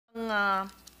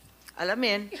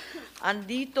alamin,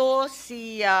 andito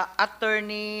si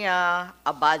Attorney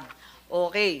Abad.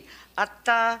 Okay. At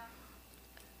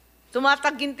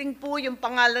tumataginting po yung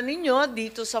pangalan ninyo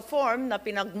dito sa form na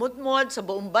pinagmudmod sa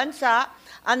buong bansa.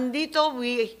 Andito,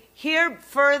 we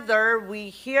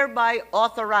hereby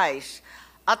authorize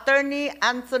Attorney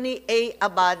Anthony A.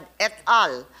 Abad et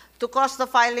al. To cause the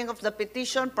filing of the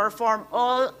petition, perform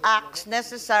all acts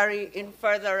necessary in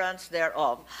furtherance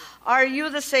thereof. Are you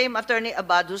the same Attorney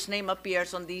Abad whose name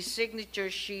appears on these signature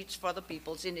sheets for the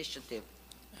People's Initiative?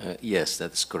 Yes,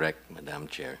 that's correct, Madam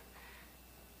Chair.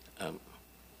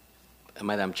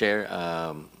 Madam Chair,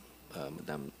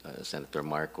 Madam Senator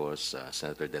Marcos,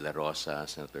 Senator De La Rosa,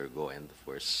 Senator Go, and of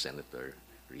course Senator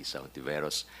Risa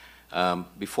Ontiveros.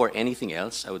 Before anything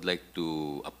else, I would like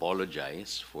to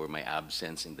apologize for my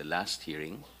absence in the last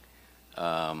hearing,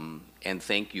 and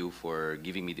thank you for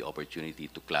giving me the opportunity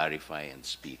to clarify and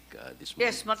speak this morning.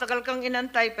 Yes, matagal kang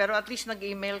inantay pero at least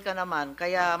nag-email ka naman.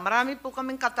 Kaya marami po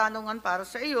kaming katanungan para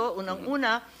sa iyo.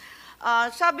 Unang-una,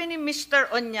 sabi ni Mr.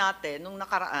 Oñate nung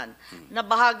nakaraan, na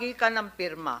bahagi ka ng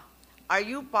pirma. Are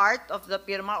you part of the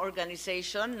pirma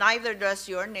organization? Neither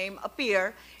does your name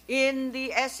appear in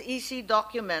the SEC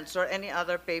documents or any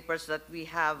other papers that we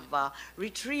have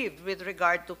retrieved with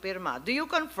regard to PIRMA. Do you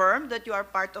confirm that you are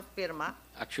part of PIRMA?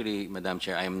 Actually, Madam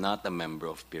Chair, I am not a member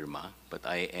of PIRMA, but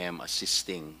I am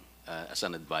assisting as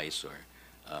an advisor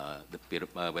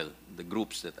the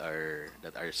groups that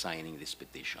are signing this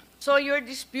petition. So you're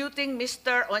disputing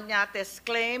Mr. Oñate's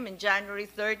claim in January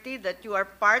 30 that you are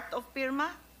part of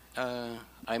PIRMA? I'm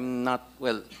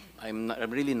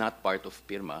really not part of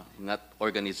PIRMA, not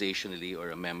organizationally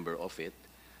or a member of it.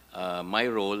 My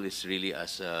role is really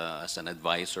as an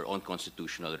advisor on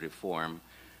constitutional reform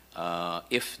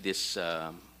if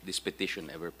this petition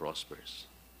ever prospers.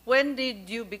 When did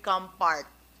you become part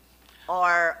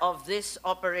of this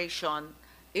operation,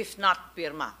 if not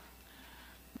PIRMA?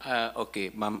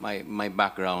 Okay, my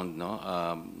background, no,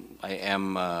 I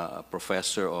am a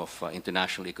professor of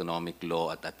international economic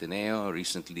law at Ateneo,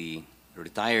 recently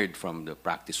retired from the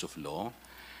practice of law,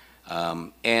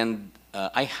 and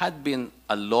I had been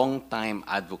a long-time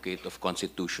advocate of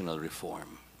constitutional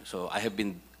reform. So I have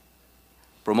been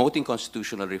promoting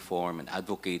constitutional reform and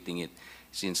advocating it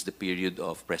since the period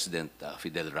of President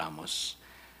Fidel Ramos.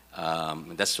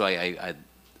 That's why I had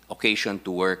occasion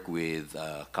to work with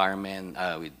Carmen,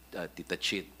 with Tita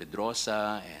Chit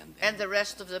Pedrosa, and the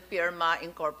rest of the PIRMA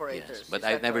incorporators. Yes, but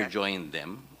I've never joined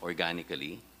them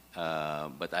organically.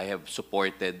 But I have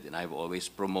supported and I've always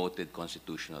promoted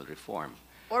constitutional reform.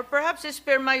 Or perhaps is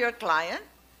PIRMA your client?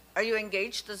 Are you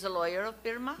engaged as a lawyer of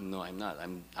PIRMA? No, I'm not.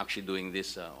 I'm actually doing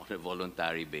this on a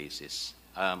voluntary basis.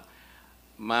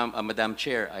 Madam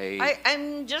Chair,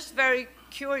 I'm just very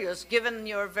curious, given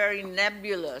your very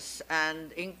nebulous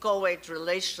and inchoate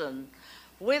relation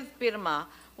with PIRMA,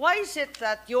 why is it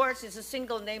that yours is a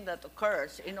single name that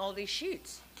occurs in all these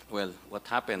sheets? Well, what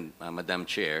happened, Madam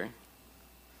Chair?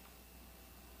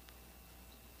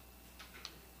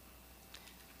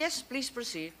 Yes, please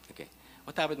proceed. Okay.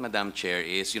 What happened, Madam Chair,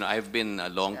 is, I've been a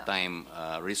long-time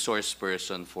resource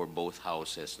person for both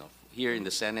houses. No? Here in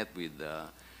the Senate,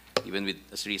 even with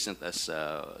as recent as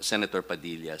Senator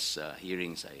Padilla's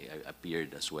hearings, I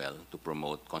appeared as well to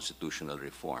promote constitutional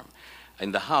reform.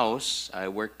 In the House, I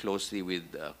worked closely with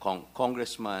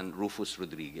Congressman Rufus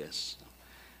Rodriguez.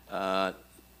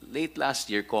 Late last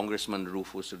year, Congressman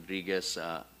Rufus Rodriguez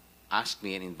asked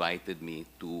me and invited me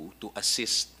to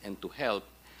assist and to help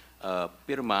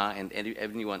PIRMA and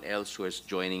anyone else who is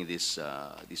joining this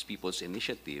People's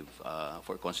Initiative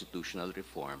for constitutional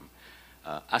reform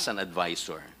as an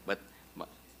advisor. But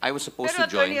I was supposed to join.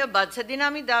 Pero Attorney Abad, sa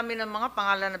dinami-dami ng mga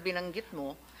pangalan na binanggit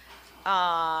mo,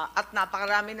 at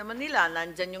napakarami naman nila,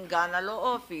 nandyan yung Ghana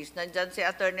Law Office, nandyan si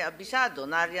Attorney Abisado,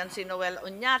 nariyan si Noel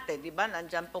Oñate, di ba?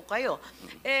 Nandyan po kayo.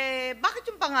 Bakit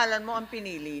yung pangalan mo ang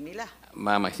pinili nila?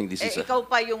 Ma'am, I think this is ikaw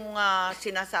pa yung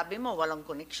sinasabi mo, walang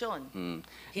koneksyon.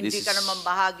 Hindi ka naman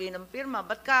bahagi ng PIRMA.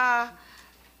 Ba't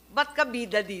ka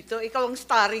bida dito? Ikaw ang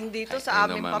starring dito sa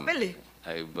aming papel eh.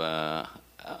 I've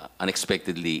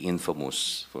unexpectedly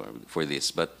infamous for this,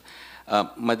 but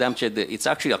Madam Chair, it's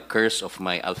actually a curse of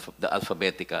the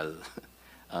alphabetical,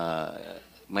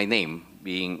 my name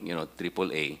being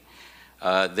AAA.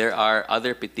 There are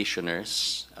other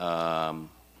petitioners.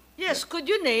 Yes, could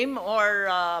you name or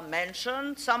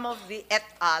mention some of the et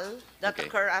al. That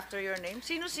occur after your name?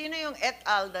 Sino-sino yung et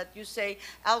al. That you say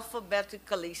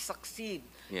alphabetically succeed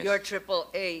your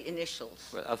AAA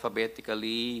initials? Well,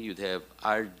 alphabetically, you'd have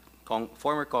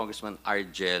former Congressman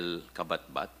Argel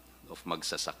Kabatbat of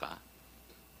Magsasaka.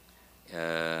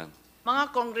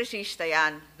 Mga kongresista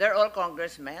yan. They're all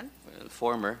congressmen. Well,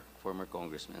 former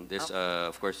congressman. There's,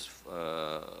 of course,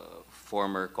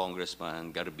 former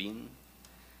Congressman Garbin,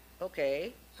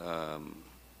 Okay.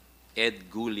 Ed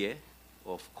Gulye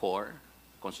of CORE,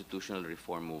 Constitutional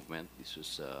Reform Movement. This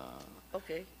was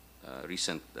Okay.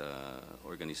 recent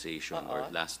organization or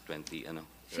last 20,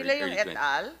 Sila yung early et 20.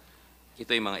 al.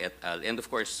 Ito yung mga et al. And of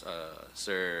course,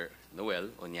 Sir Noel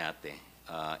Oñate,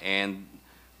 and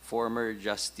former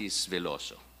Justice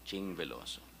Veloso, Ching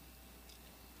Veloso.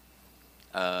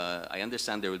 I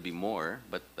understand there will be more,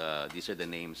 but these are the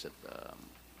names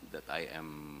that I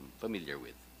am familiar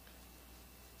with.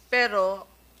 Pero,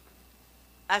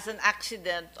 as an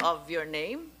accident of your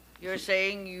name, you're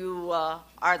saying you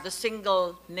are the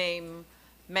single name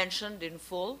mentioned in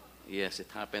full? Yes,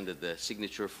 it happened that the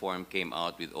signature form came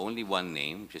out with only one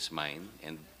name, which is mine,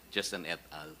 and just an et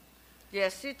al.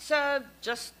 Yes, it's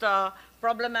just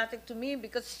problematic to me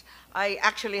because I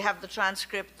actually have the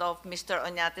transcript of Mr.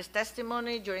 Oñate's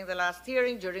testimony during the last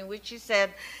hearing, during which he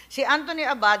said, si Anthony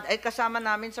Abad ay kasama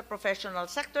namin sa professional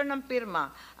sector ng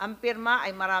pirma. Ang pirma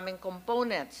ay maraming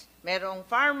components. Merong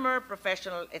farmer,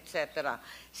 professional, etc.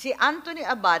 Si Anthony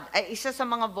Abad ay isa sa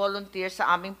mga volunteers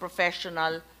sa aming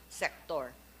professional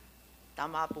sector.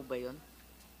 Tama po ba yun?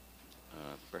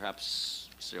 Perhaps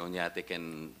Mr. Oñate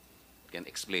can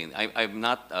explain. I'm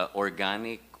not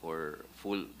organic or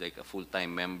a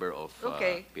full-time member of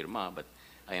Okay. PIRMA, but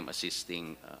I am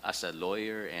assisting as a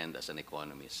lawyer and as an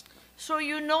economist. So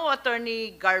you know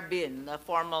Attorney Garbin, a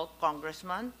former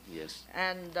congressman? Yes.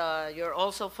 And you're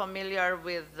also familiar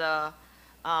with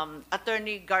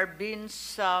Attorney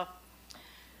Garbin's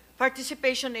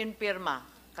participation in PIRMA.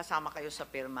 Kasama kayo sa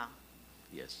PIRMA.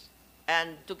 Yes.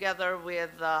 And together with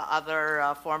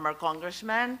other former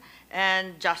congressmen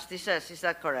and justices, is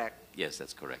that correct? Yes,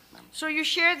 that's correct, ma'am. So you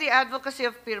share the advocacy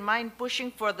of PIRMA in pushing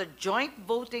for the joint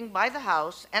voting by the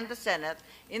House and the Senate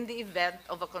in the event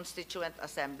of a constituent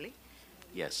assembly?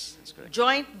 Yes, that's correct.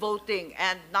 Joint voting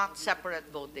and not separate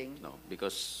voting? No,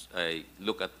 because I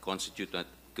look at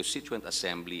constituent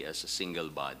assembly as a single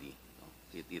body.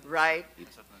 Right.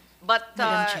 It's, But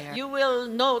Madam Chair. you will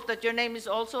note that your name is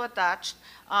also attached,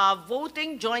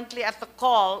 voting jointly at the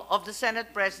call of the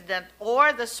Senate President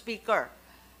or the Speaker,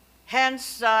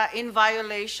 hence in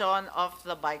violation of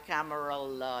the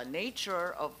bicameral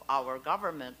nature of our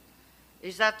government.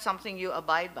 Is that something you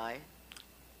abide by?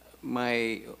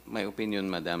 my opinion,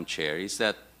 Madam Chair, is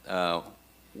that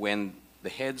when the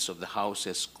heads of the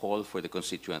houses call for the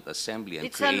constituent assembly and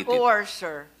It's created... an or,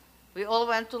 sir. We all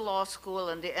went to law school,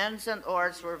 and the ands and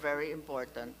ors were very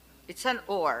important. It's an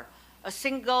or. A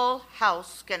single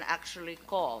house can actually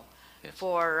call Yes.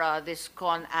 for this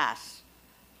con-as.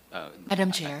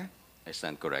 Madam Chair, I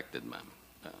stand corrected, ma'am.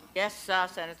 Yes,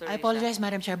 Senator I Risa. apologize,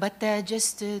 Madam Chair, but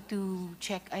just to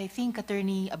check, I think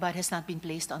Attorney Abad has not been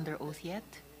placed under oath yet.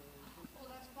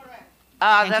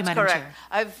 Thank you, That's Madam correct. Chair.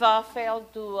 I've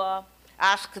failed to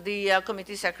ask the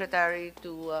committee secretary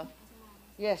to,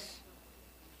 yes,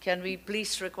 can we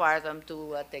please require them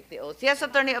to take the oath? Yes,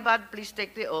 Attorney Abad, please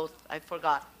take the oath. I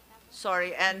forgot.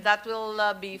 Sorry, and that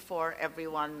will be for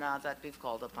everyone that we've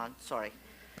called upon. Sorry.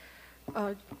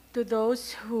 To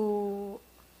those who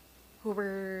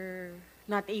were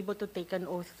not able to take an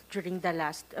oath during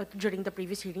the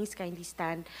previous hearings, kindly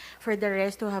stand. For the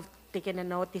rest who have taken a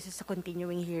note, this is a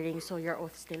continuing hearing, so your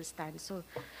oath still stands. So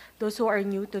those who are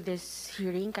new to this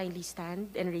hearing, kindly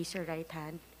stand and raise your right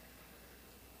hand.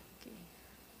 Okay.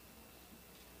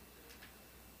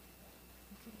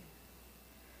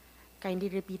 Kindly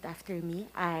repeat after me.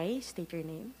 I state your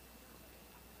name.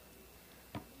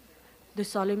 Do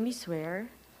solemnly swear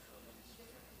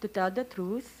to tell the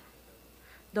truth,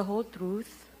 the whole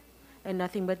truth, and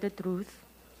nothing but the truth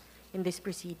in this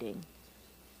proceeding.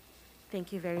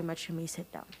 Thank you very much. You may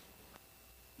sit down.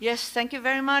 Yes, thank you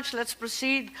very much. Let's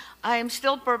proceed. I am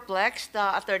still perplexed,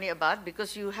 Attorney Abad,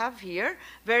 because you have here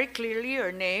very clearly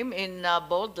your name in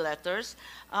bold letters,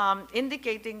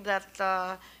 indicating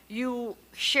that you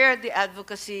share the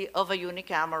advocacy of a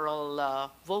unicameral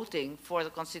voting for the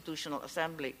Constitutional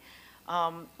Assembly.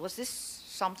 Was this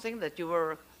something that you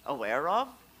were aware of?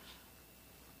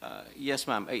 Yes,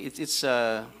 ma'am. It's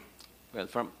well,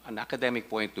 from an academic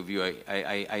point of view,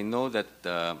 I know that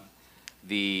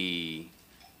the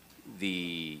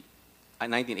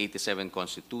 1987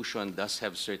 Constitution does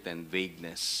have certain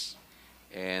vagueness,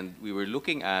 and we were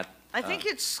looking at... I think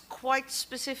it's quite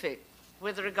specific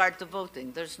with regard to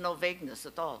voting. There's no vagueness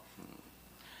at all.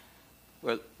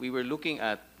 Well, we were looking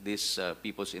at this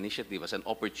People's Initiative as an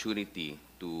opportunity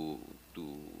to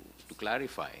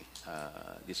clarify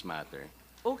this matter.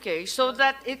 Okay, so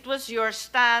that it was your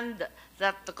stand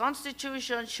that the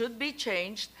Constitution should be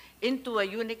changed into a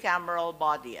unicameral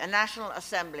body, a National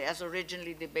Assembly, as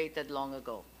originally debated long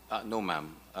ago. No,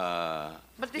 ma'am.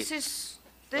 But this It- is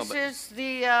No, but-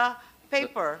 the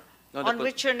paper No, on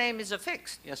which your name is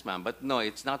affixed. Yes, ma'am, but no,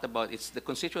 it's not about, it's the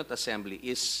Constituent Assembly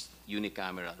is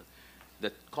unicameral.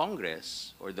 The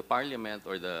Congress or the Parliament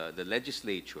or the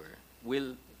legislature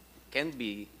can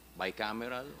be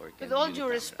bicameral or can With be all due unicameral.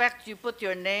 respect, you put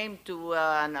your name to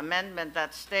an amendment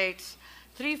that states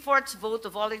 3/4 vote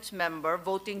of all its members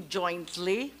voting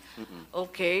jointly,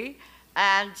 okay?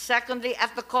 And secondly,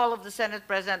 at the call of the Senate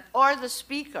President or the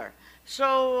Speaker.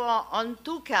 So on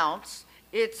 2 counts,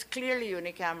 it's clearly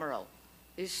unicameral.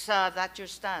 Is that your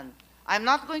stand? I'm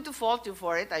not going to fault you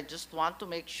for it. I just want to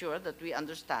make sure that we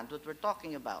understand what we're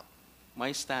talking about.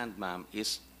 My stand, ma'am,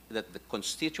 is that the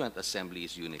Constituent Assembly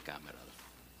is unicameral,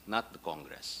 not the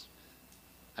Congress.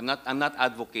 I'm not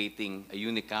advocating a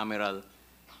unicameral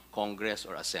Congress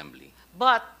or Assembly.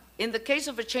 But in the case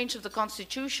of a change of the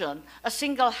Constitution, a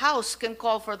single House can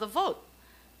call for the vote.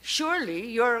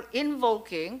 Surely you're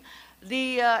invoking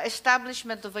the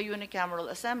establishment of a unicameral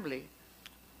assembly.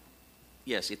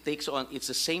 Yes, it's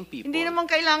the same people. Hindi naman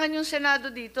kailangan yung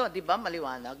Senado dito, di ba,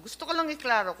 maliwanag? Gusto ko lang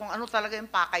iklaro kung ano talaga yung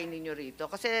pakay ninyo rito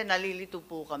kasi nalilito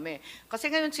po kami.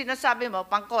 Kasi ngayon sinasabi mo,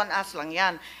 pang-con-as lang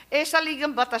yan. Eh sa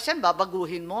ligang batas yan,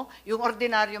 babaguhin mo. Yung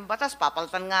ordinaryong batas,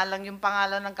 papalitan nga lang yung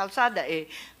pangalan ng kalsada. Eh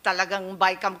talagang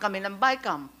BICAM kami ng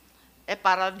BICAM. Eh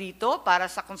para dito, para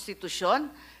sa konstitusyon,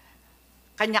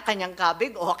 kanya-kanyang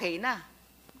kabig, okay na.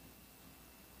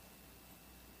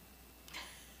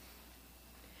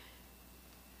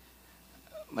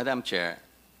 Madam Chair,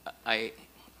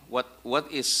 what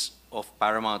is of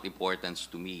paramount importance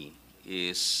to me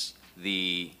is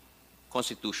the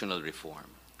constitutional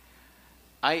reform.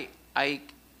 I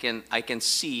can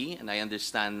see and I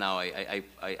understand now.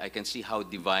 I can see how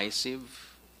divisive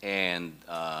and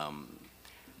how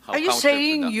Are you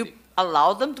saying you counterproductive.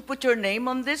 allow them to put your name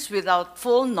on this without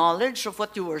full knowledge of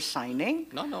what you were signing?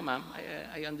 No, ma'am.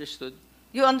 I understood.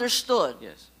 You understood?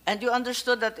 Yes. And you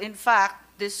understood that, in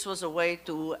fact, this was a way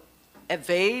to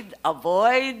evade,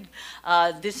 avoid,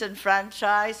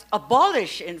 disenfranchise,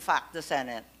 abolish, in fact, the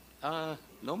Senate.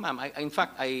 No, ma'am. In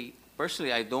fact,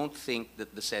 personally, I don't think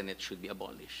that the Senate should be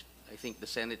abolished. I think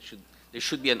there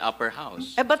should be an upper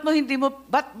house. Eh, ba't mo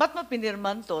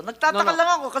pinirman to? Nagtataka No. lang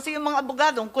ako kasi yung mga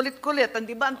abogadong kulit-kulit.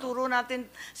 Hindi ba ang turo natin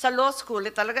sa law school,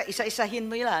 talaga isa-isahin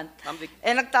mo yan. Ma'am,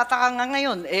 Eh, nagtataka nga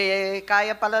ngayon,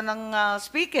 kaya pala ng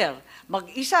speaker,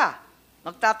 mag-isa.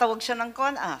 Magtatawag siya ng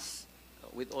CONAS.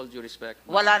 With all due respect,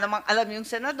 ma'am, Wala namang alam yung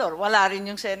senador, wala rin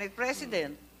yung Senate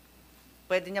President.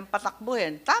 Pwede niyang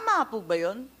patakbuhin. Tama po ba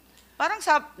yun? Parang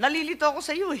nalilito ako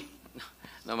sa iyo eh.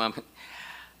 No, ma'am.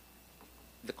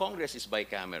 The Congress is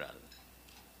bicameral.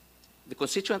 The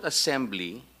Constituent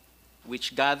Assembly,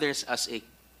 which gathers as a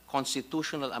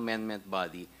constitutional amendment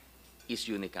body, is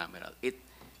unicameral.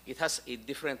 It has a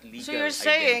different legal So you're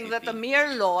saying that the identity.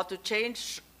 mere law to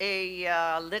change a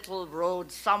little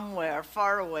road somewhere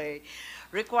far away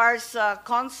requires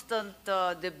constant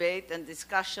debate and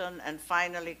discussion and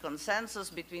finally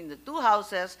consensus between the 2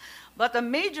 houses, but a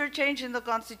major change in the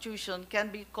Constitution can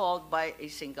be called by a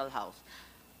single house.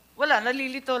 Wala,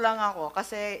 nalilito lang ako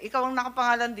kasi ikaw ang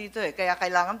nakapangalan dito eh, kaya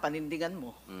kailangan panindigan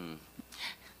mo.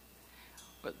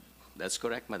 But that's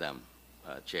correct, Madam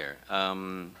Chair.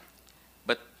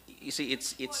 But you see,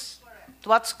 it's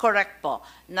What's correct po?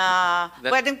 Na That-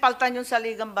 pwedeng paltan yung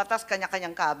saligang batas,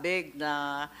 kanya-kanyang kabig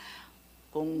na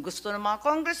kung gusto ng mga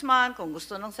congressman, kung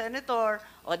gusto ng senator,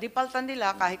 o di paltan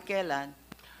nila kahit kailan.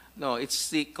 no, it's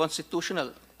the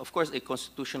constitutional, of course, a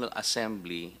constitutional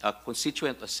assembly, a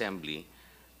constituent assembly,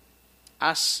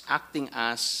 acting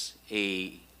as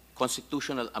a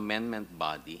constitutional amendment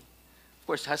body, of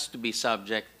course, has to be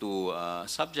subject to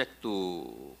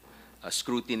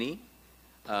scrutiny,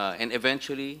 and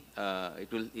eventually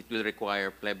it will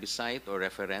require plebiscite or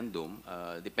referendum,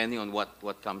 depending on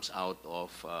what comes out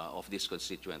of this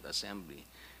constituent assembly.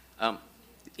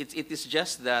 It is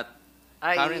just that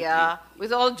currently,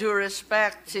 With all due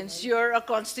respect, since you're a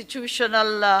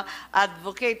constitutional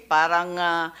advocate,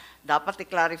 parang dapat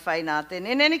i-clarify natin.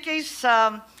 In any case,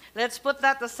 let's put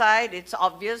that aside. It's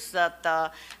obvious that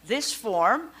this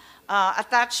form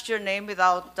attached your name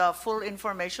without full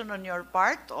information on your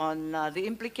part on the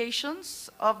implications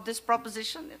of this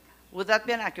proposition. Would that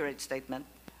be an accurate statement?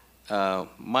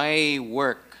 my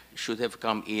work should have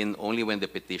come in only when the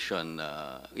petition,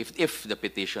 if the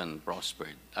petition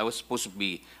prospered. I was supposed to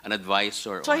be an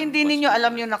advisor. So on hindi ninyo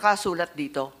alam constitutional- yung nakasulat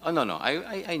dito? Oh, no, no.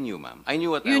 I knew, ma'am. I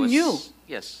knew what I You was... knew?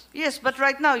 Yes. Yes, but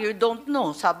right now you don't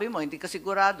know. Sabi mo, hindi ka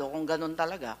sigurado kung ganun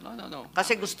talaga. No, no, no.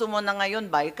 Kasi gusto mo na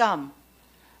ngayon bycam.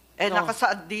 Eh No.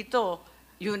 nakasaad dito,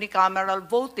 unicameral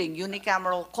voting,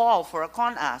 unicameral call for a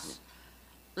CONAS.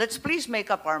 Let's please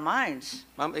make up our minds.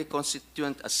 Ma'am, a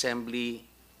constituent assembly,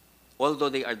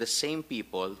 although they are the same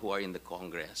people who are in the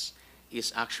Congress,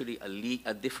 is actually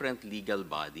a different legal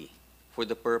body for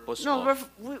the purpose No, of...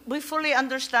 we fully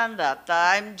understand that.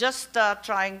 I'm just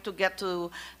trying to get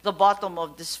to the bottom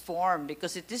of this form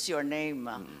because it is your name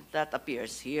that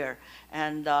appears here.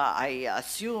 And I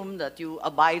assume that you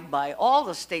abide by all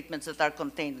the statements that are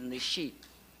contained in this sheet.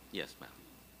 Yes, ma'am.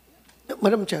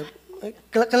 Madam Chair,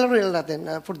 kalaruin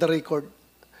natin for the record.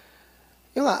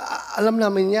 Yung alam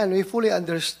namin yan, we fully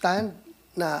understand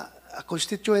na a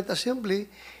constituent assembly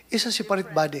is a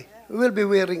separate body. We will be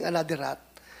wearing another hat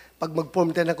pag mag-form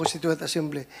tayo ng constituent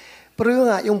assembly. Pero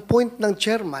yung point ng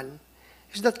chairman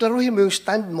is that klaruhin mo yung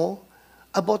stand mo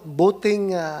about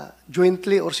voting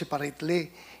jointly or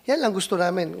separately. Yan lang gusto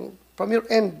namin. From your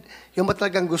end, yung ba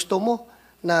talagang gusto mo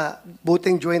na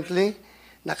voting jointly,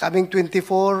 na kaming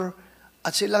 24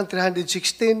 at silang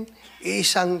 316,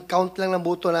 isang count lang ng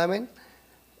boto namin?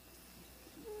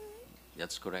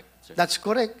 That's correct, sir. That's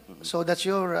correct. So that's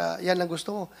your, yan ang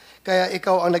gusto mo. Kaya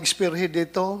ikaw ang nag-spearhead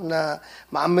dito na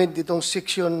ma-amend ditong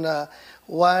section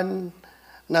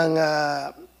 1 ng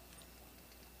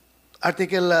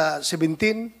Article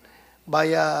 17 by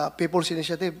People's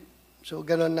Initiative. So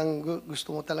ganun ang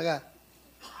gusto mo talaga.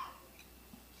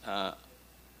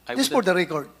 I Just for wouldn't- the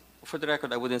record. For the record,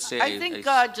 I wouldn't say... I think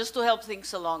just to help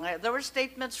things along, there were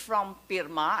statements from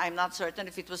PIRMA, I'm not certain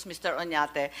if it was Mr.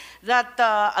 Oñate, that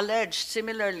alleged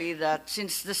similarly that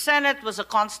since the Senate was a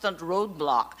constant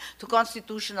roadblock to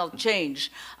constitutional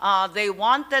change, they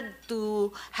wanted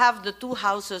to have the two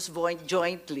houses vote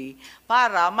jointly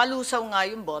para malusaw nga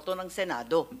yung boto ng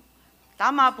Senado.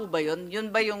 Tama po ba yun? Yun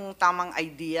ba yung tamang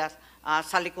idea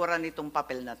sa likuran nitong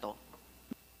papel na to?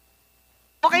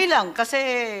 Okay lang, kasi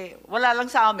wala lang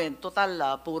sa amin.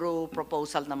 Total, puro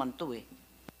proposal naman to eh.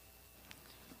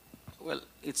 Well,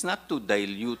 it's not to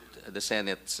dilute the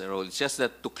Senate's role. It's just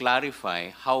that to clarify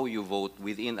how you vote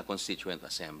within a constituent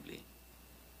assembly.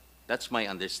 That's my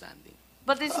understanding.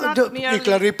 But it's not merely...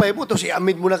 I-clarify mo to,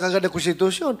 i-amend mo na kagad ang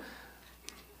konstitusyon.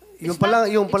 Yung palang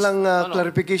no, no.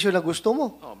 clarification na gusto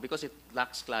mo. Oh, because it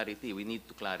lacks clarity. We need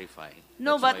to clarify.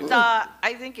 No, That's but why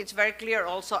I think it's very clear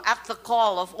also at the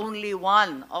call of only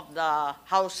one of the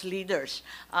House leaders,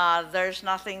 there's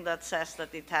nothing that says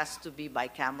that it has to be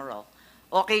bicameral.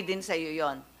 Okay din sa iyo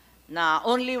yon na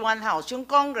only one House. Yung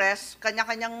Congress,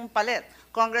 kanya-kanyang palit.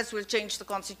 Congress will change the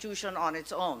Constitution on its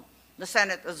own. The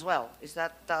Senate as well. Is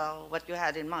that what you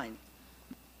had in mind?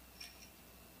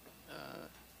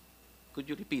 Could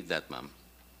you repeat that, ma'am?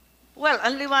 Well,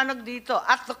 ang liwanag dito,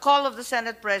 at the call of the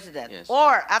Senate President Yes.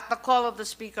 or at the call of the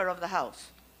Speaker of the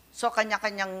House. So,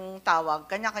 kanya-kanyang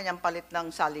tawag, kanya-kanyang palit ng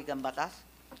saligang batas.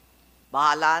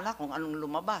 Bahala na kung anong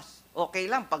lumabas. Okay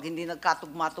lang pag hindi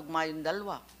nagkatugma-tugma yung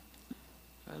dalawa.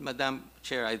 Well, Madam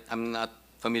Chair, I'm not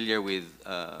familiar with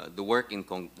the work in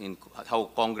how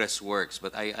Congress works,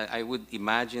 but I would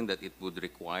imagine that it would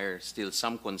require still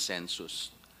some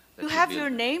consensus. that You have build. your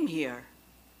name here.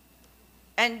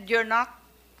 And you're not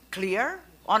clear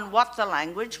on what the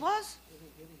language was?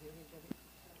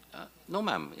 No,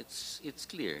 ma'am, it's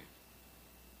clear.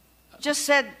 Just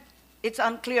said it's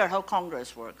unclear how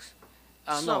Congress works.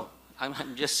 No, I'm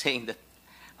just saying that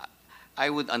I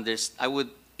would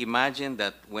imagine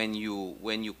that when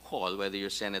you call, whether you're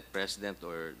Senate President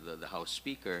or the House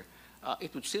Speaker,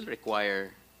 it would still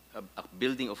require a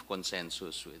building of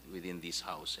consensus within these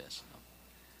houses.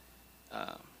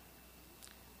 No?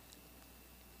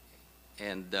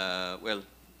 Well,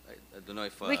 I don't know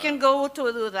if... We can go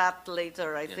to that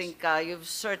later. I Yes. think you've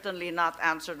certainly not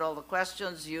answered all the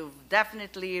questions. You've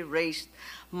definitely raised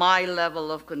my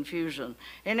level of confusion.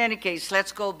 In any case,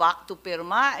 let's go back to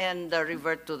PIRMA and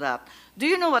revert to that. Do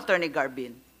you know Attorney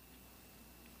Garbin?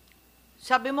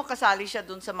 Sabi mo kasali siya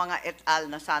dun sa mga et al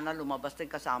na sana lumabas din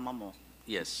kasama mo.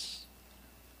 Yes.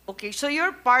 Okay, so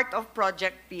you're part of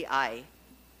Project PI.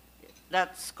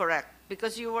 That's correct.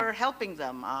 Because you were helping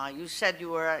them. You said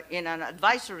you were in an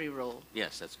advisory role.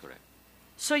 Yes, that's correct.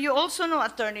 So you also know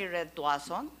Attorney Red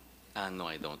Tuason? No,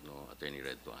 I don't know Attorney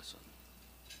Red Tuason.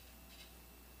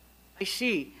 I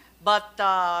see. But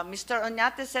Mr.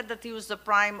 Oñate said that he was the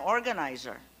prime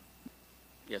organizer.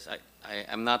 Yes,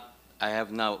 I'm not I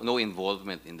have now no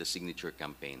involvement in the signature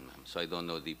campaign, ma'am. So I don't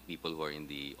know the people who are in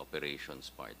the operations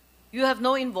part. You have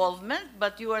no involvement,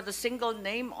 but you are the single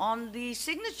name on the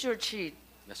signature sheet.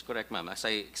 That's correct, ma'am. As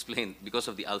I explained, because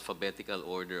of the alphabetical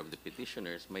order of the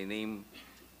petitioners, my name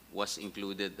was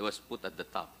put at the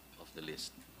top of the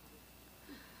list.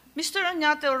 Mr.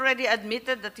 Oñate already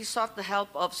admitted that he sought the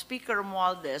help of Speaker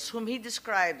Romualdez, whom he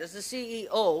described as the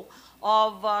CEO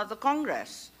of the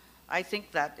Congress. I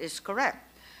think that is correct.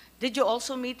 Did you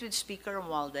also meet with Speaker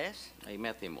Romualdez? I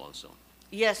met him also.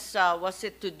 Yes, was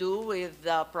it to do with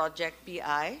Project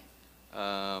PI?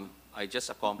 I just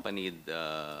accompanied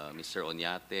Mr.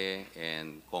 Oñate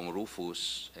and Kong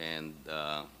Rufus, and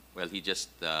well, he just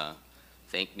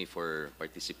thanked me for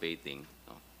participating.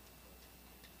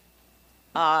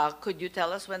 Could you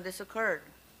tell us when this occurred?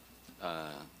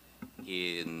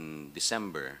 In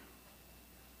December.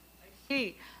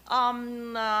 Attorney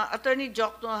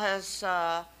Jokno has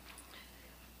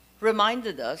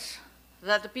reminded us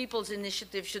that the People's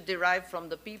Initiative should derive from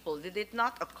the people. Did it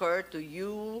not occur to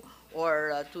you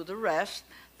or to the rest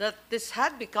that this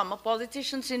had become a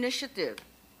politician's initiative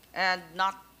and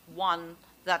not one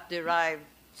that derived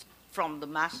from the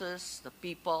masses, the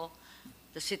people,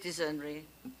 the citizenry?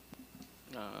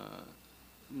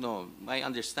 No, my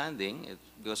understanding,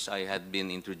 because I had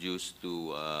been introduced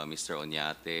to Mr.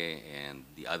 Oñate and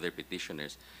the other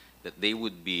petitioners, that they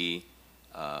would be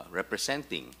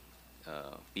representing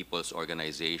people's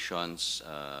organizations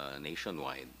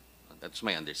nationwide. That's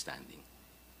my understanding.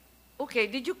 Okay,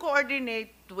 did you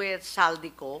coordinate with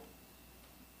Saldico,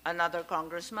 another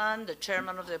congressman, the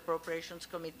chairman of the Appropriations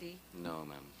Committee? No,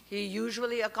 ma'am. He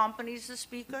usually accompanies the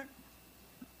speaker?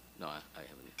 No, I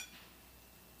haven't.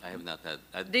 I have not had.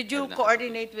 Did you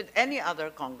coordinate with any other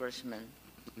congressman?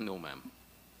 No, ma'am.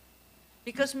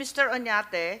 Because Mr.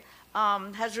 Oñate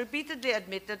has repeatedly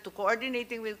admitted to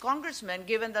coordinating with congressmen,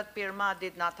 given that PIRMA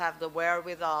did not have the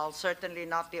wherewithal, certainly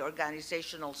not the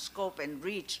organizational scope and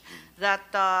reach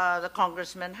that the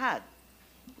congressman had.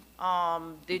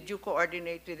 Did you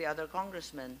coordinate with the other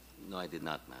congressmen? No, I did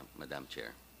not, ma'am, Madam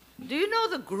Chair. Do you know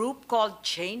the group called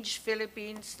Change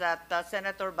Philippines that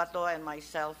Senator Bato and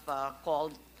myself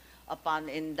called upon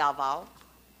in Davao?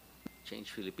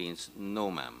 Change Philippines? No,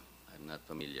 ma'am. I'm not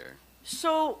familiar.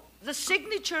 So the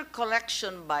signature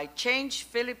collection by Change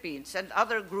Philippines and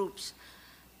other groups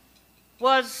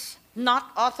was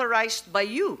not authorized by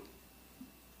you.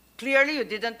 Clearly, you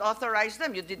didn't authorize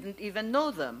them. You didn't even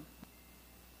know them.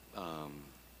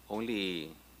 Only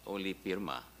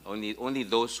PIRMA. Only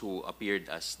those who appeared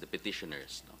as the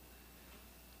petitioners. No?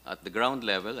 At the ground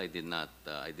level, I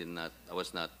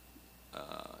was not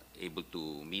able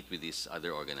to meet with these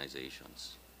other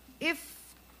organizations.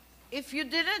 If you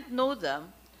didn't know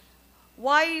them,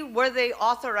 why were they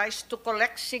authorized to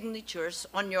collect signatures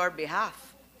on your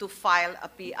behalf to file a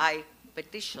PI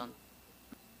petition?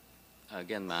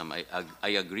 Again, ma'am, I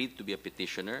agreed to be a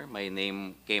petitioner. My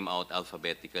name came out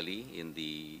alphabetically in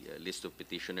the list of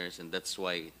petitioners, and that's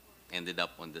why I ended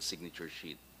up on the signature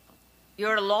sheet.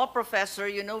 You're a law professor.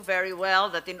 You know very well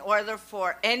that in order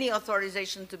for any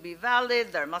authorization to be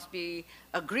valid, there must be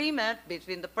agreement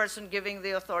between the person giving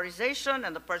the authorization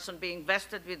and the person being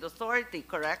vested with authority,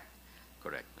 correct?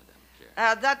 Correct, Madam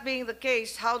Chair. That being the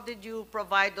case, how did you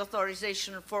provide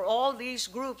authorization for all these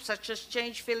groups, such as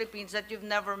Change Philippines, that you've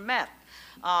never met,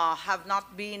 have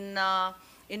not been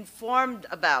informed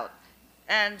about,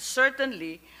 and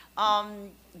certainly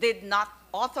did not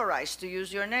authorize to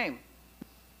use your name?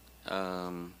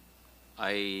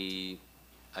 I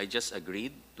just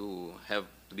agreed to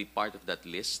be part of that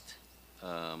list,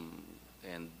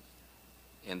 and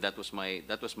that was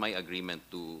my agreement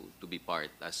to be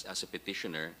part as a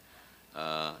petitioner.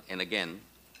 And again,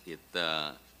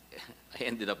 I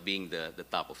ended up being the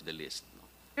top of the list.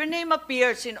 Your name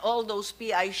appears in all those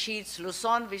PI sheets,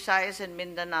 Luzon, Visayas, and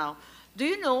Mindanao. Do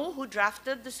you know who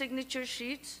drafted the signature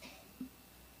sheets?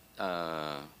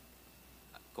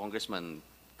 Congressman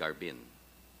Garbin.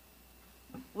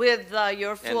 With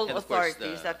your full And of course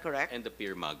authority, is that correct? And the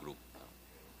PIRMA group.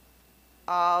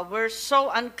 We're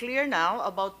so unclear now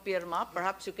about PIRMA.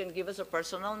 Perhaps you can give us a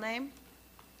personal name?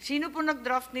 Sino po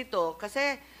nag-draft nito?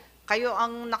 Kasi kayo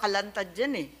ang nakalantad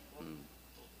dyan eh.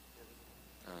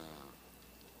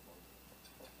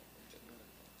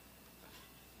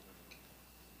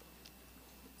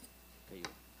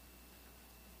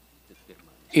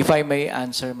 If I may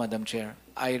answer, Madam Chair,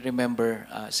 I remember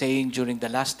saying during the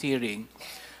last hearing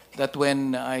that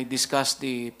when I discussed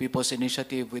the People's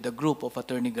Initiative with a group of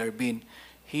Attorney Garbin,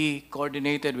 he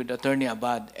coordinated with Attorney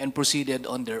Abad and proceeded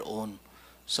on their own.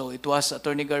 So it was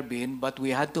Attorney Garbin, but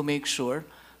we had to make sure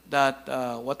that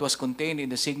what was contained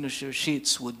in the signature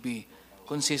sheets would be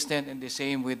consistent and the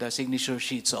same with the signature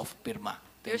sheets of PIRMA.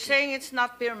 You're saying it's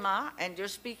not PIRMA, and you're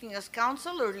speaking as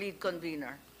counsel or lead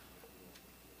convener?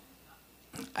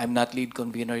 I'm not lead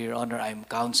convener, Your Honor. I'm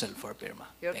counsel for PIRMA.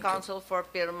 You're Thank you. counsel for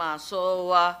PIRMA. So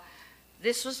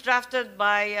this was drafted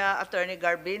by Attorney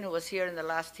Garbin, who was here in the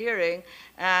last hearing,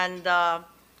 and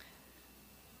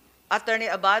Attorney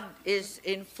Abad is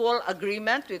in full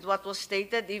agreement with what was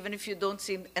stated, even if you don't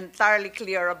seem entirely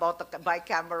clear about the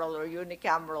bicameral or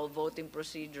unicameral voting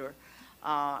procedure.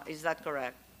 Is that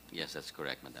correct? Yes, that's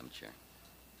correct, Madam Chair.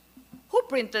 Who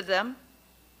printed them?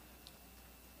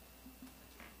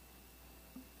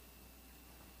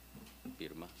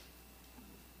 PIRMA.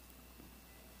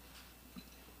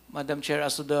 Madam Chair,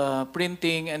 as to the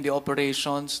printing and the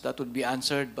operations, that would be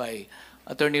answered by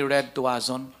Attorney Red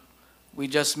Tuazon. We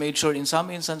just made sure in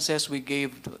some instances we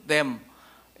gave them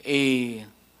a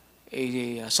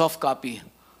soft copy.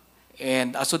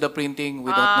 And as to the printing, we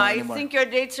don't know I anymore. think your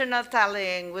dates are not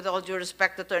tallying, with all due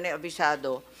respect, Attorney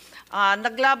Abisado.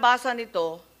 Naglabasan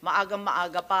ito,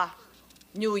 maagang-maaga pa,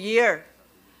 New Year.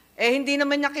 Eh, hindi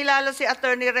naman niya kilala si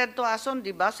Attorney Red Tuazon, di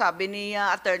ba? Sabi ni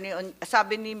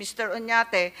Mr.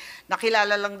 Oñate,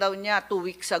 nakilala lang daw niya 2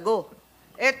 weeks ago.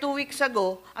 Eh, 2 weeks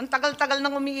ago, ang tagal-tagal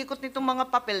nang umiikot nitong mga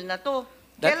papel na to.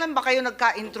 Kailan ba kayo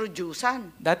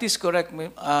nagka-introducean? That is correct,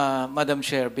 Madam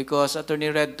Chair, because Attorney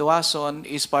Red Tuazon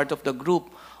is part of the group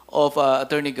of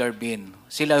Attorney Garbin.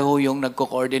 Sila ho yung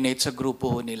nagko-coordinate sa grupo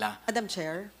ho nila. Madam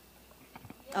Chair,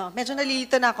 medyo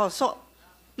nalilito na ako. So,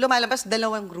 lumalabas 2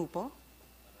 grupo?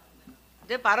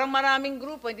 Di, parang maraming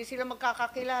grupo, hindi sila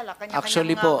magkakakilala. Kanya-kanya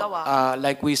Actually mga po, gawa.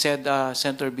 like we said,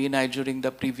 Senator Binay, during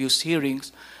the previous hearings,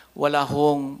 wala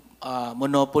hong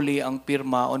monopoly ang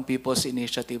PIRMA on People's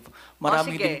Initiative.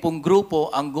 Marami sige. din pong grupo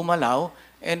ang gumalaw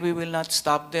and we will not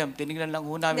stop them. Tinignan lang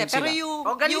ho namin Hindi, pero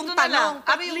sila. ganito yung na lang, tanong,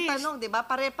 pero at yung least. tanong, di ba,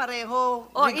 pare-pareho,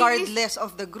 Oh, regardless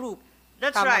of the group.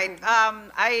 That's Tama right. po.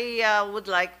 I would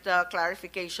like the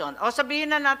clarification. O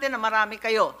sabihin na natin na marami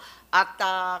kayo at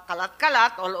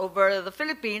kalat-kalat all over the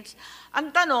Philippines. Ang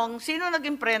tanong, sino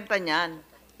nag-imprenta niyan?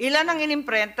 Ilan ang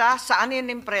inimprenta? Saan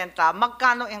inimprenta?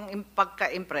 Magkano ang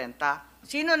pagka-imprenta?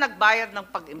 Sino nagbayad ng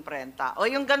pag-imprenta? O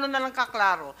yung gano'n na lang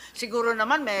kaklaro. Siguro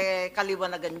naman may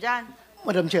kaliwanagan dyan.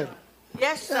 Madam Chair,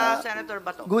 Yes, Senator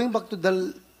Bato. going back to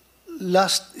the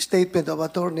last statement of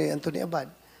Attorney Anthony Abad,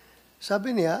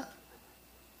 sabi niya,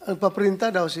 ang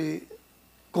paprinta daw si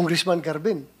Congressman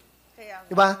Garbin. Kaya,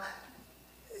 Di ba?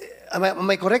 Am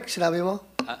I correct? Sinabi mo?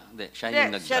 Hindi, siya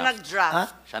Hindi, yung siya nag-draft. nag-draft. Ha?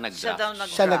 Siya nag-draft. Siya daw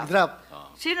nag-draft. Siya nag-draft.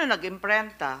 Sino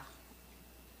nag-imprenta?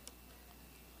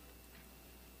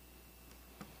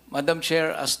 Madam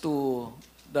Chair, as to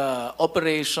the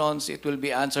operations, it will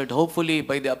be answered hopefully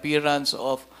by the appearance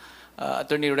of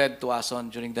Attorney Red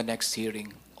Tuazon during the next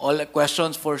hearing. All the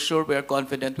questions for sure we are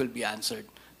confident will be answered.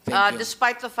 Thank you.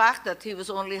 Despite the fact that he was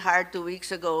only hired 2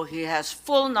 weeks ago, he has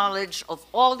full knowledge of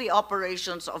all the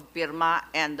operations of PIRMA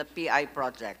and the PI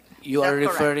project. You Is are that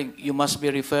correct? referring, you must be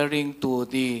referring to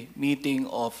the meeting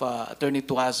of Attorney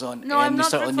Tuazon No, I'm and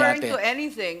not Mr. referring Oñate. to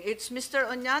anything. It's Mr.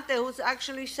 Oñate who's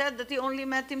actually said that he only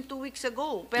met him 2 weeks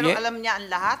ago. Pero Ye- alam niya ang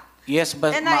lahat. Yes,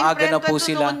 but Eh, maaga na na-imprenta po to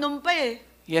sila. noon pa eh.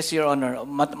 Yes, Your Honor.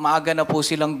 Maaga na po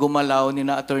silang gumalaw ni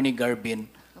na Attorney Garbin.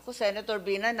 Ako, Senator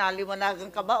Bina, naliwanagan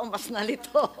ka ba o mas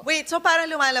nalito? Wait, so parang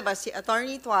lumalabas si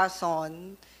Attorney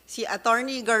Tuazon, si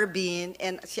Attorney Garbin,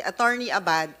 and si Attorney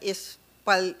Abad is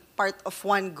part of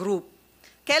one group.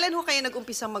 Kailan ho kayo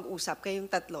nag-umpisa mag-usap, kayong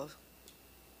tatlo?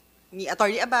 Ni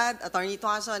Attorney Abad, Attorney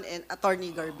Tuazon, and Attorney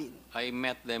Garbin. I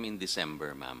met them in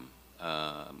December, ma'am,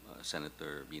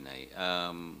 Senator Binay.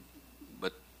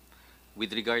 But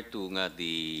with regard to nga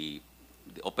the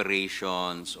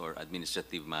operations or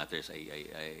administrative matters,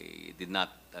 I did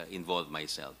not involve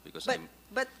myself because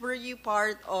But were you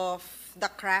part of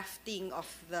the crafting of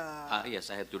the...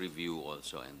 yes, I had to review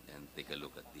also and take a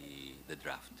look at the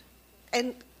draft.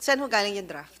 And saan ho galing yung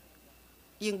draft?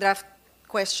 Yung draft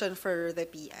question for the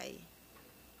PI.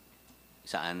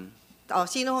 Saan?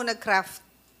 Sino ho nag-craft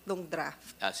nung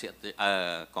draft? Si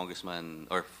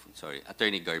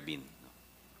Attorney Garbin.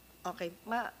 Okay.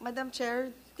 Madam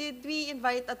Chair, did we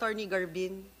invite Attorney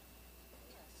Garbin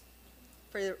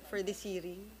for this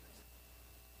hearing?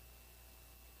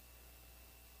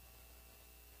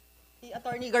 Si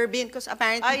Attorney Garbin, because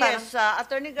apparently Yes,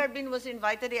 Attorney Garbin was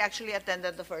invited. He actually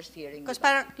attended the first hearing. Because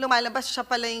parang lumalabas siya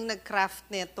pala yung nag-craft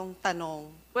netong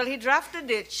tanong. Well, he drafted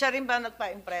it. Siya rin ba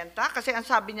nagpa-imprenta? Kasi ang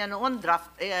sabi niya noon,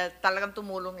 talagang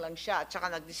tumulong lang siya at saka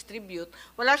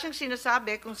nag-distribute. Wala siyang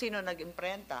sinasabi kung sino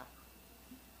nag-imprenta.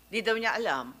 Di daw niya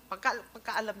alam.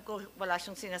 Pagkaalam ko, wala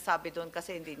siyang sinasabi doon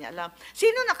kasi hindi niya alam.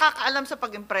 Sino nakakaalam sa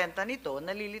pag-imprenta nito?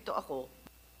 Nalilito ako.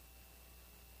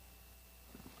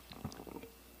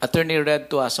 Attorney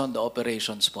Red Tuason, the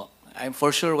operations po. I'm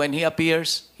for sure when he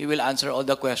appears, he will answer all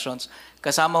the questions.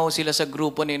 Kasama ho sila sa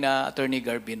grupo ni na Attorney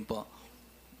Garbin po.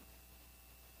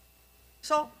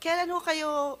 So, kailan ho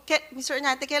kayo, Mr.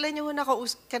 Oñate, kailan niyo ho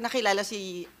nakilala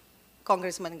si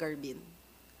Congressman Garbin?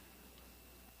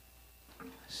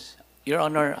 Your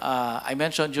Honor, I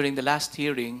mentioned during the last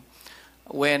hearing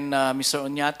when Mr.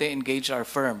 Oñate engaged our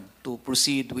firm to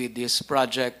proceed with this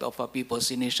project of a People's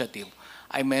Initiative.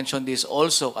 I mentioned this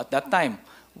also at that time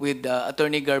with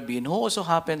Attorney Garbin, who also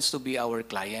happens to be our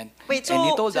client. Wait, so, And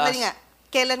he told us, nga,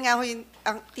 kailan nga ho yung,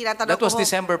 ang tinatanong that was ko ho?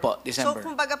 December po, December. So,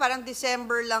 kumbaga parang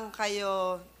December lang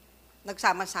kayo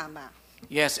nagsama-sama.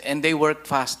 Yes, and they worked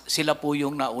fast. Sila po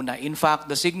yung nauna. In fact,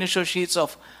 the signature sheets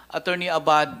of Attorney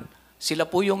Abad, sila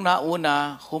po yung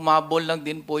nauna, humabol lang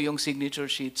din po yung signature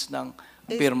sheets ng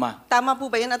pirma. Tama po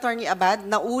ba yun, Attorney Abad?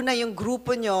 Nauna yung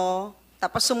grupo nyo,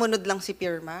 tapos sumunod lang si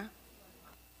pirma?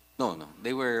 No, no. They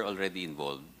were already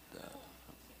involved.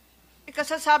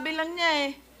 Kasasabi lang niya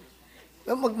eh.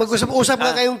 Mag-usap-usap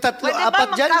na kayong tatlo, Pwede ba apat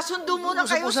dyan? magkasundo muna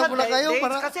kayo Mag-usap-usap sa muna kayo dates?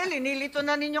 para... Kasi linilito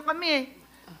na ninyo kami eh.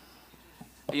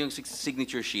 Yung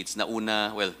signature sheets, nauna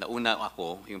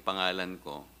ako, yung pangalan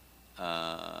ko.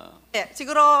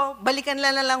 Siguro, balikan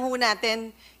lang ho natin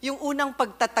yung unang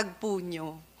pagtatagpo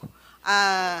nyo.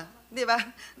 Di ba?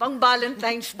 Pang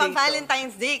Valentine's Day. Pang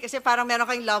Valentine's Day, kasi parang meron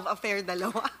kayong love affair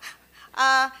dalawa.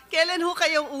 Kailan ho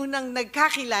kayong unang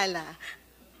nagkakilala?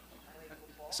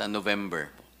 Sa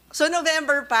November. So,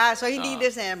 November pa, so hindi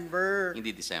December.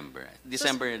 Hindi December.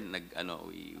 December,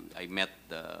 I met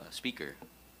the speaker.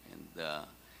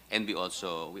 And we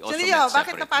also met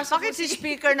bakit separately. napasok Bakit si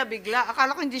speaker na bigla?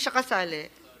 Akala ko hindi siya kasali.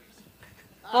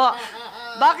 Po,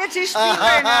 bakit si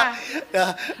speaker na?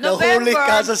 Nahuli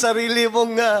November. ka sa sarili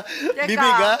mong Teka,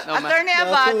 bibig, ha? Attorney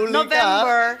Abad, Nahuli ka.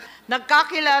 November,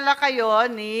 nagkakilala kayo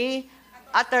ni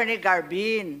Attorney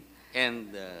Garbin. And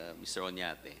Mr.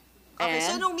 Oñate. Okay,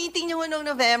 so And? nung meeting nyo noong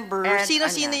November, And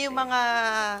sino-sino Oñate. yung mga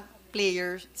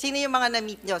players? Sino yung mga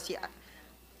na-meet nyo? Si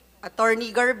Attorney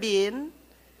Garbin,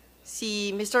 si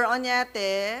Mr.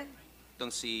 Oñate, Itong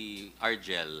si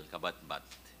Argel Kabatbat.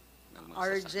 ng magsasaka.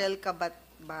 Argel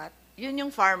Kabatbat, Yun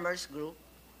yung farmers group.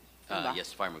 Diba?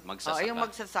 Yes, farmer. Oh, Magsasaka. yung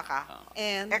magsasaka.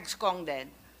 and Ex-Kong din.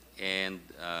 And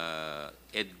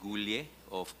Ed Gulye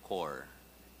of CORE.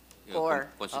 Yung CORE,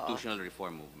 Constitutional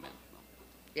Reform Movement. No?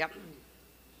 Yep.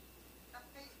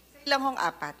 ilang hong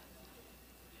apat.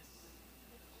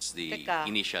 It's the Teka.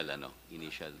 initial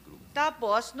group.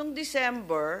 Tapos, nung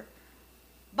December,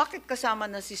 bakit kasama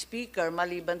na si speaker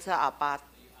maliban sa apat?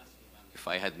 If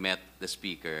I had met the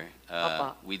speaker,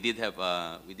 Apa. we did have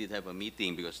a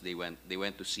meeting because they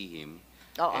went to see him,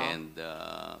 Oo. and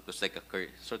it was like a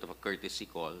sort of a courtesy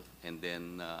call. And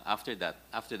then after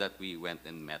that we went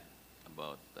and met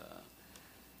about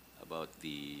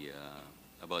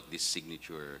this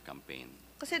signature campaign.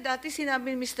 Kasi dati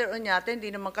sinabi ni Mr. Oñate,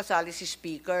 hindi naman kasali si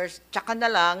speakers. Tsaka na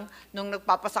lang, nung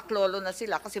nagpapasaklolo na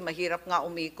sila, kasi mahirap nga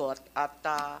umikot at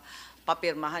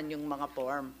papirmahan yung mga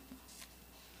form.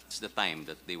 It's the time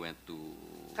that they went to...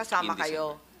 Kasama in kayo?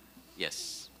 December.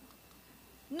 Yes.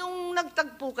 Nung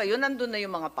nagtagpo kayo, nandun na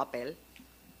yung mga papel?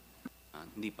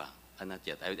 Hindi pa. Not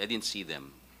yet. I didn't see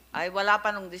them. Ay, wala pa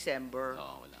nung December.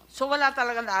 Oh, wala. So wala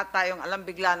talaga na tayong alam,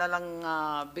 bigla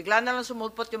na lang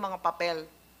sumulpot yung mga papel.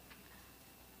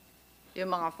 Yung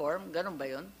mga form, ganun ba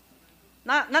yun?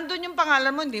 Nandun yung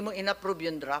pangalan mo, hindi mo in-approve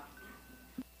yung draft.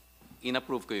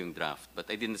 In-approve ko yung draft, but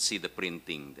I didn't see the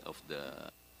printing of the...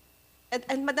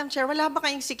 And Madam Chair, wala ba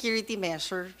kayong security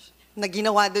measures na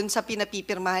ginawa dun sa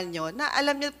pinapipirmahan nyo na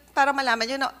alam nyo, para malaman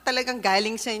nyo na talagang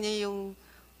galing sa inyo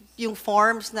yung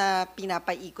forms na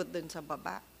pinapaikot dun sa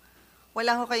baba?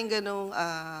 Wala ko kayong ganong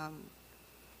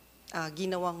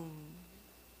ginawang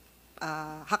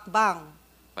hakbang?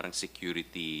 Parang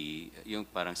security, yung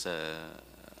parang sa...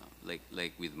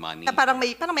 like with money. Na parang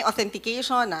may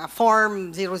authentication na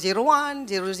form 001,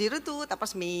 002,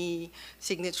 tapos may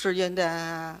signature yun na,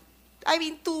 I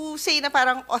mean, to say na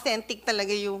parang authentic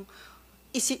talaga yung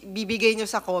bibigay nyo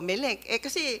sa COMELEC.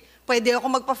 Kasi pwede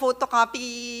ako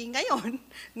magpa-photocopy ngayon,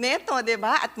 neto, di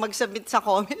ba? At mag-submit sa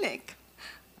COMELEC.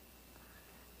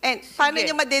 And paano Sige.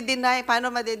 nyo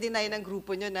madedenay, ng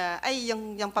grupo nyo na, ay,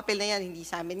 yung papel na yan, hindi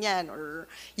sa amin yan. Or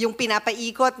yung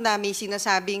pinapaikot na may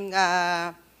sinasabing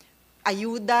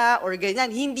ayuda or ganyan.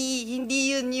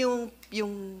 Hindi yun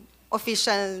yung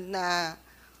official na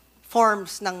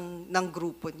forms ng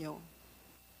grupo nyo.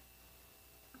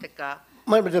 Teka,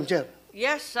 Madam Chair,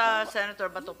 Yes,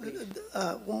 Senator Bato, please.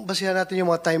 Kung basihan natin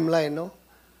yung mga timeline, no?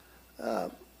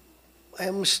 I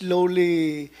am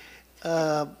slowly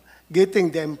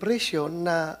getting the impression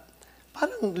na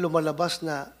parang lumalabas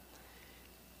na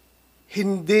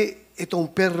hindi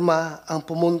itong pirma ang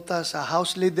pumunta sa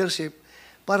House leadership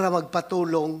para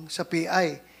magpatulong sa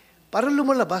PI. Parang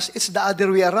lumalabas, it's the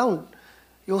other way around.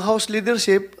 Yung House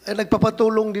leadership ay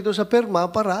nagpapatulong dito sa pirma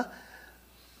para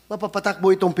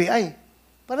mapapatakbo itong PI.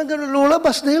 Parang ganun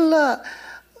lumalabas dahil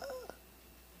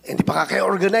hindi pa kayo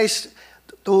organize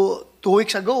 2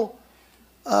 weeks ago.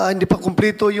 Hindi pa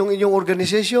kumpleto yung inyong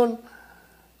organization.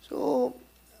 So,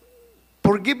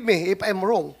 forgive me if I'm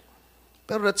wrong.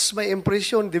 Pero that's my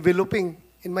impression developing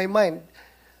in my mind.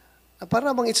 Na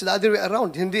parang it's the other way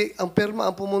around. Hindi ang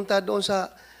pirma ang pumunta doon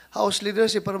sa House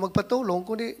leadership para magpatulong,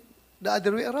 kundi the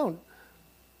other way around.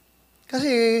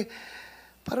 Kasi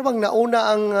parang nauna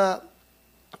ang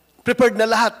prepared na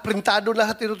lahat, printado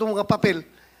lahat itong mga papel.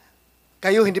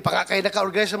 Kayo, hindi pa nga kayo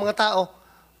naka-organize sa mga tao.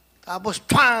 Tapos,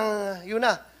 pang! Yun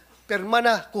na. Pirma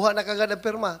na. Kuha na kagad ang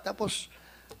pirma. Tapos,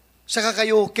 saka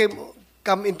kayo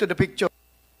come into the picture.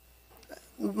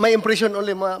 My impression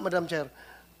only, Madam Chair.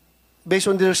 Based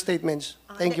on their statements.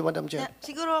 Thank you, Madam Chair.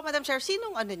 Siguro, Madam Chair,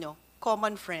 sinong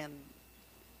common friend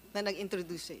na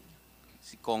nag-introduce sa inyo?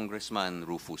 Si Congressman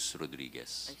Rufus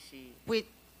Rodriguez. I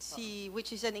see. Which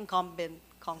is an incumbent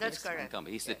congressman. That's correct.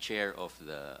 He's the chair of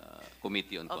the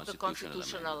Committee on Of the Constitutional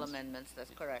constitutional Amendments. amendments, that's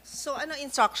correct. So, ano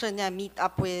instruction niya? Meet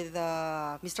up with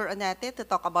Mr. Onate to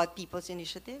talk about People's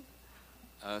Initiative?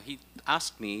 He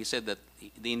asked me, he said that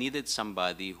they needed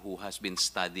somebody who has been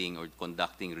studying or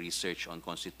conducting research on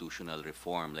constitutional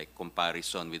reform, like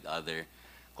comparison with other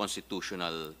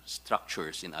constitutional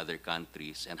structures in other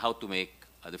countries, and how to make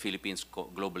the Philippines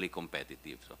globally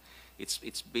competitive. So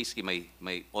it's basically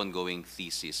my ongoing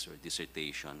thesis or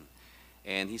dissertation.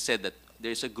 And he said that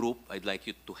there's a group I'd like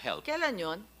you to help. Kailan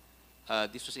yun?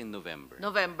 This was in November.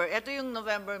 November. Ito yung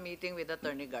November meeting with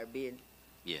Attorney Garbin.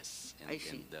 Yes, I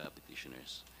see. and the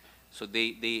petitioners. So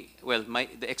the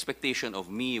expectation of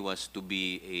me was to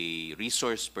be a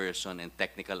resource person and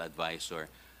technical advisor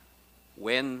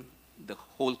when the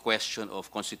whole question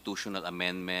of constitutional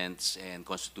amendments and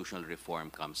constitutional reform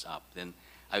comes up. Then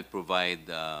I would provide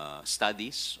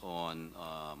studies on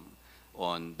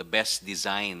the best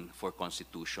design for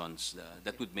constitutions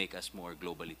that would make us more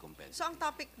globally competitive. So, ang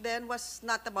topic then was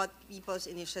not about People's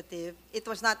Initiative. It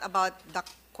was not about the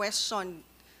question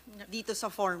dito sa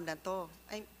form na to.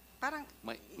 Parang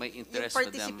My yung interest,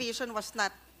 participation was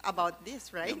not about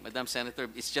this, right? Yeah, Madam Senator,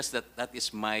 it's just that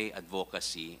is my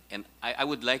advocacy, and I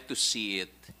would like to see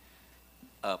it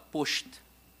pushed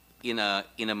in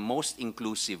a most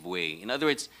inclusive way. In other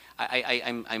words,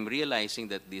 I'm realizing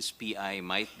that this PI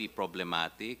might be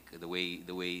problematic the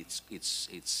way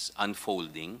it's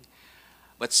unfolding,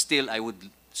 but still I would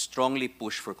strongly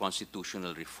push for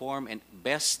constitutional reform, and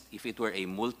best if it were a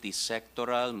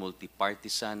multi-sectoral,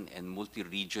 multi-partisan, and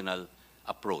multi-regional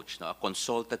approach, a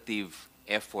consultative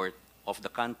effort of the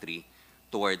country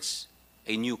towards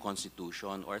a new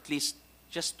constitution, or at least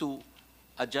just to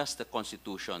adjust the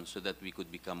constitution so that we could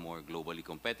become more globally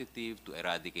competitive, to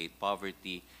eradicate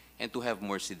poverty, and to have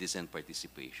more citizen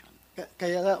participation.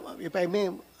 Kaya nga, if I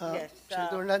may, Yes,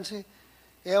 Senator Nancy,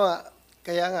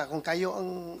 kaya nga, kung kayo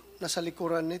ang nasa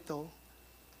likuran nito,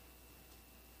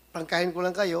 prangkahin ko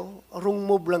lang kayo, wrong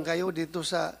move lang kayo dito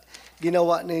sa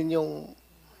ginawa ninyong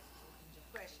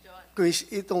quiz,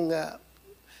 itong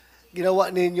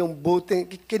ginawa ninyong voting.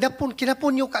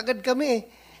 Kinapon nyo kagad kami.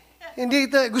 Hindi,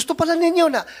 gusto pala ninyo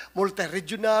na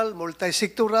multi-regional,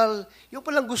 multi-sectoral, yung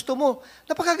palang gusto mo.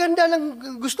 Napakaganda lang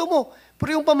gusto mo.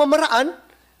 Pero yung pamamaraan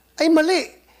ay mali.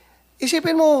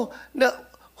 Isipin mo na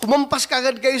humampas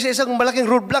kagad kayo sa isang malaking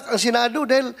roadblock ang Senado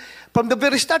dahil from the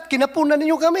very start, kinapunan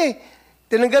ninyo kami.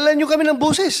 Tinanggalan nyo kami ng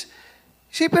boses.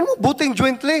 Isipin mo, voting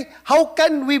jointly, how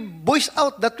can we voice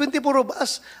out the 24 of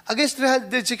us against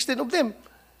 316 of them?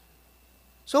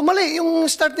 So mali yung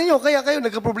start ninyo, kaya kayo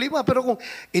nagka-problema. Pero kung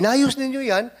inayos ninyo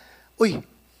yan,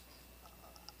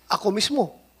 ako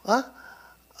mismo,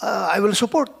 I will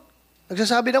support.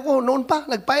 Nagsasabi na ako, noon pa,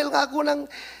 nag-file nga ako ng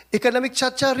economic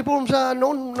chacha reform sa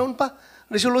noon pa,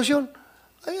 resolution.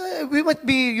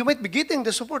 You might be getting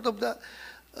the support of the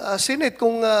Senate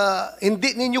kung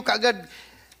hindi ninyo kaagad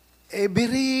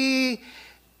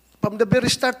from the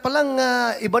very start pa lang,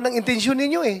 iba ng intensyon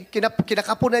ninyo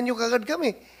kinakapunan nyo kagad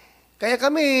kami. Kaya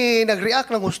kami nag-react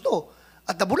ng gusto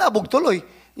at nabulabog tuloy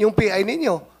yung PI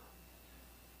ninyo.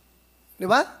 Di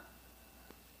ba?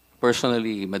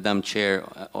 Personally, Madam Chair,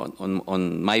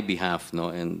 on my behalf,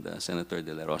 and Senator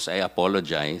De La Rosa, I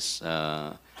apologize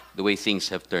the way things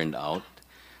have turned out.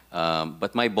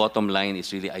 But my bottom line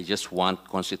is really, I just want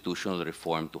constitutional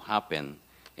reform to happen.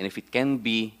 And if it can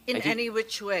be... I In think- any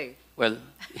which way. Well,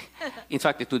 in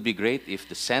fact, it would be great if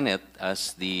the Senate,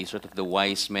 as the sort of the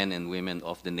wise men and women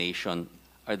of the nation,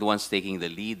 are the ones taking the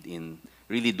lead in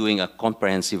really doing a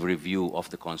comprehensive review of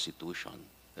the Constitution.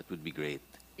 That would be great.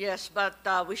 Yes, but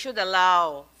we should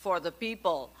allow for the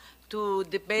people to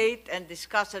debate and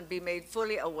discuss and be made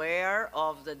fully aware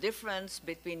of the difference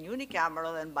between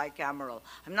unicameral and bicameral.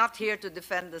 I'm not here to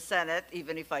defend the Senate,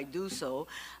 even if I do so,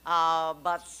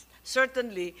 but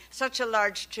certainly such a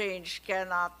large change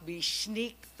cannot be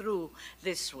sneaked through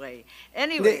this way.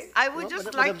 Anyway, Hindi. I would just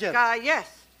Madam like, Chair. yes.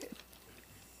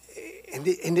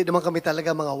 Hindi naman kami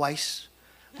talaga mga wise.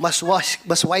 Mas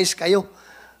wise kayo.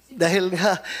 Dahil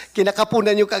nga,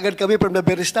 kinakapunan nyo kaagad kami from the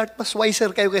very start, mas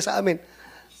wiser kayo kaysa amin.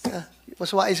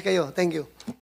 Mas wise kayo. Thank you.